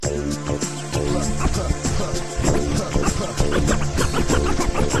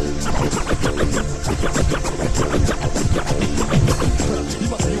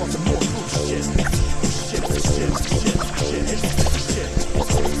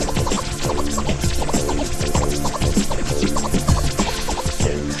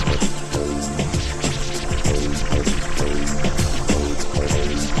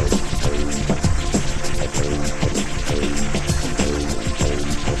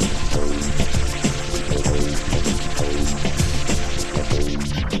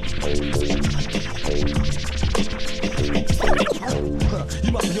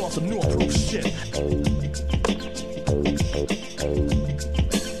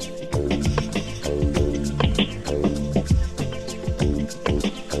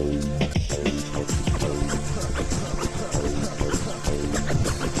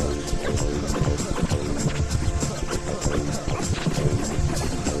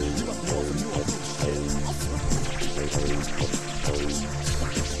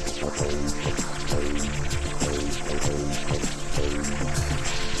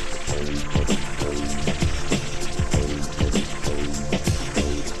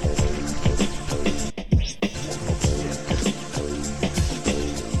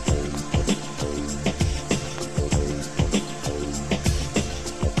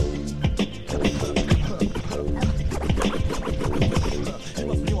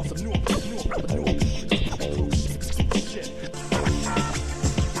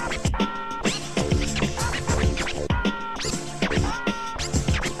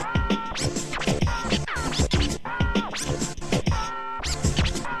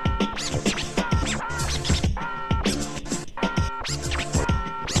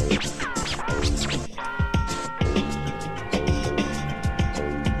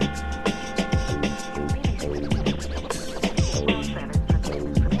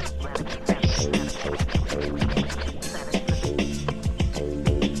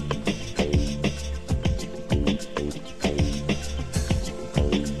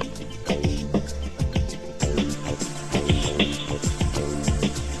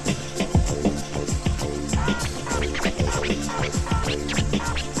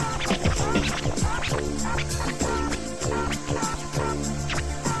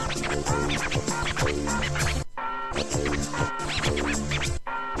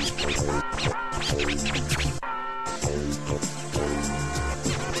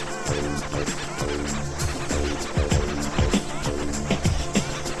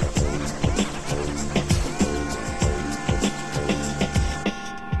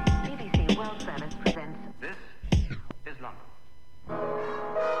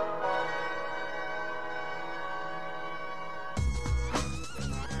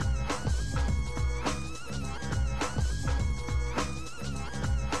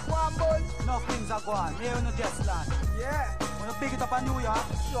enough things are going. Here in the guest land. Yeah. Wanna big it up in New York?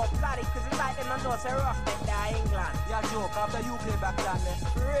 Sure, bloody, cause it's like them on North rough it there, England. Yeah, joke, after you play back land there.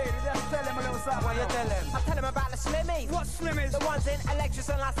 Really, just tell him a little something. What you tell him? I tell him about the Slimmies. What Slimmies? The ones in Electrics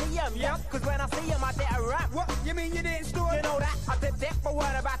and I see them. Yep. Cause when I see them, I did a rap. What? You mean you didn't store? You know that? I did dip, but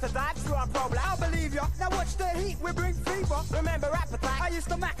weren't about to dive through a problem. I believe ya. Now watch the heat, we bring fever. Remember Appetite? I used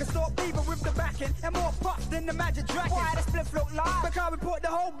to mac and stalk beaver with the backing and more puff than the Magic Dragon. Why the split look large? Because we put the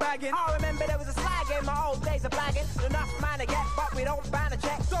whole bag in. I remember there was a slag in my old days of bagging. Enough man to get, but we don't ban a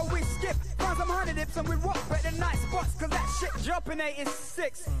check. So we skip, find some honey dips and we rock at the night spots. Cause that shit jumping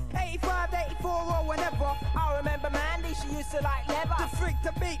 86, 85, 84 or whenever. I remember Mandy, she used to like leather. The freak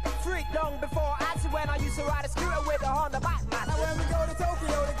to beat, freak long before Auntie when I used to ride a scooter with a Honda bike master. Now when we go to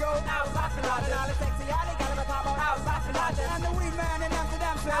Tokyo to go, I was laughing London. All the sexy yachty got in my top, I was laughing London. And the weed man in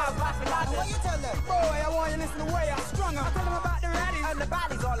Amsterdam says, I was laughing London. What you tell them? Boy, I want you to listen to the way I strung them. I tell them about the raddies and the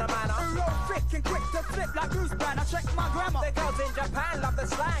baddies all the manner. Who roll thick and quick to flip like Bruce Brand. I check my grammar. The girls in Japan love the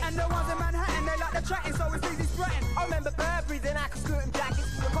slang. And the ones in Manhattan, they like the chatting, so it's easy spreading. I remember Burberry's in Acker scooting jackets.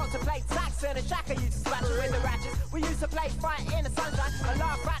 We contemplate sax and a shacker used to splash with the ratchets. We used to play fight in the sunshine and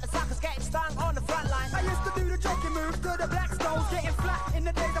laugh at the suckers getting stung on the front line. I used to do the joking move to the black stones, getting flat in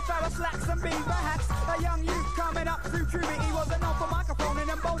the days of Farrah slacks and beaver hats. A young youth coming up through puberty wasn't known for microphone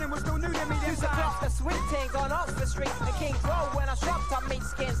and boning was still new to me. Used to clock the sweet things on Oxford Street and King's Road when I shopped on meat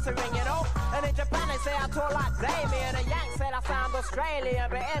skins to ring, you know. And in Japan they say I talk like Damien, and Yank said I sound Australian,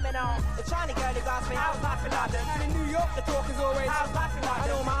 but Eminem. The Chinese girlie asked me how was life in London, and in New York the talk is always how was life in London.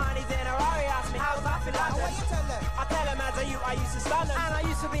 And all my honeys in a Rari asked me how was life in London. What you tell them? I tell them as a youth I used to stun them, and I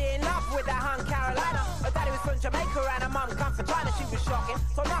used to be in love with that hun Carolina. Her daddy was from Jamaica and her mum come from China. She was shocking,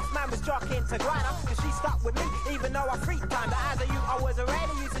 so enough man was jockeying to grind her, cause she stuck with me even though I free timed her. As a youth I was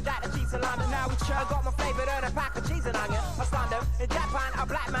already used to jack the cheese in London. Now we chill. I got my favourite and a pack of cheese and onion. I stunned them in Japan, a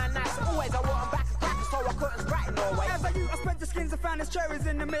black man that's always I want them back and crackers, so I couldn't sprat in Norway. As a youth I spent the skins and found his cherries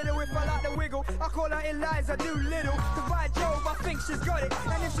in the middle. If I like the wiggle, I call her Eliza Doolittle. Cause by Jove I think she's got it,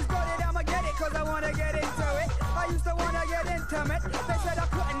 and if she's got it I'ma get it, cause I wanna get into it. I used to wanna get intimate. They said I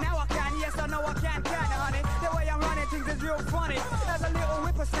couldn't, now I can. Yes I know I can, honey. The way I'm running things is real funny. As a little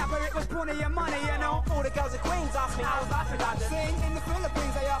whippersnapper it was plenty of money, you know. All the girls in Queens asked me how was life in London. Sing in the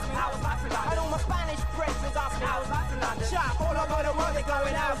Philippines they asked me how was life in London. And all my Spanish friends asked me how was life in London. Shop all over the world they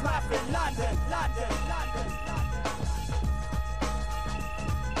going how was life in London. London, London, London.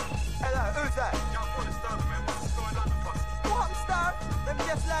 Hello, who's that? Yo, for the stuff, man. What's the story like the posse? What star? Them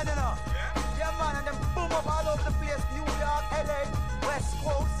just landing up. Yeah? Yeah man, and them boom up all over the place. New York, LA, West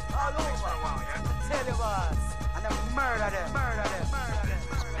Coast, all over. For a while, yeah? I tell you what. And them murder them, murder them, murder them.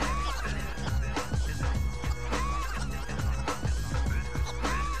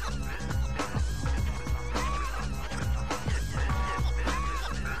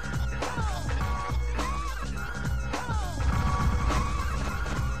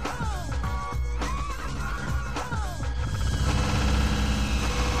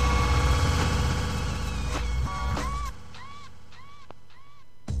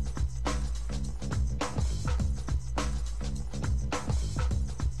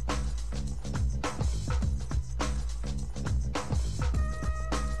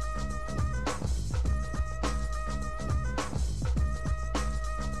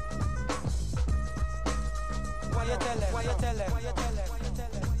 What you tell them? What you tell them? What you tell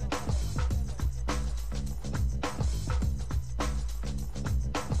them?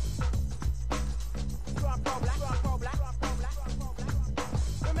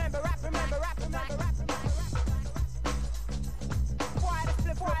 Remember rap, remember rap, remember rap, remember rap. Why the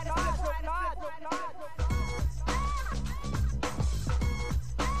flip, why the flip,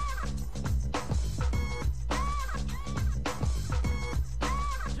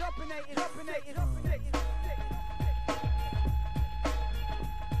 Jumping it, jumping it, jumping it.